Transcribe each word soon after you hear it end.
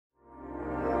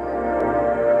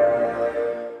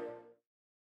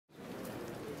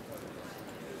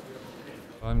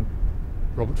I'm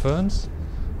Robert Fearns.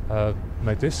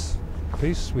 Made this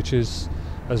piece, which is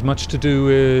as much to do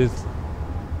with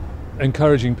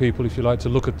encouraging people, if you like, to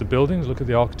look at the buildings, look at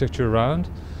the architecture around,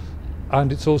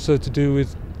 and it's also to do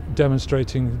with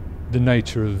demonstrating the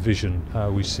nature of vision,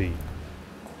 how we see.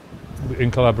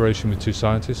 In collaboration with two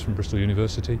scientists from Bristol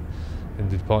University in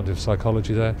the Department of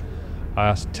Psychology there, I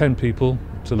asked 10 people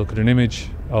to look at an image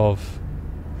of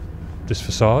this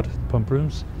facade, pump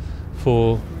rooms,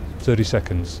 for 30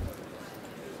 seconds.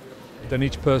 Then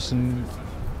each person,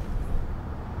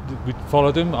 we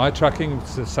followed them, eye tracking,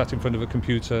 sat in front of a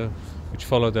computer, which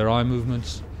followed their eye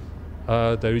movements.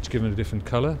 They're each given a different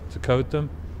colour to code them,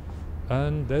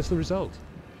 and there's the result.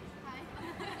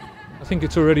 I think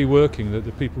it's already working, that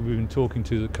the people we've been talking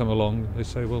to that come along, they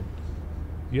say, well,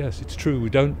 yes, it's true,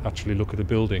 we don't actually look at a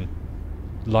building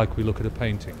like we look at a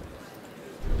painting.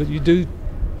 But you do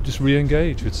just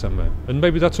re-engage with somewhere. And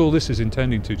maybe that's all this is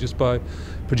intending to, just by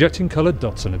projecting coloured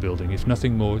dots on a building, if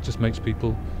nothing more, it just makes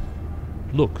people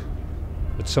look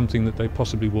at something that they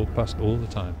possibly walk past all the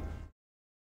time.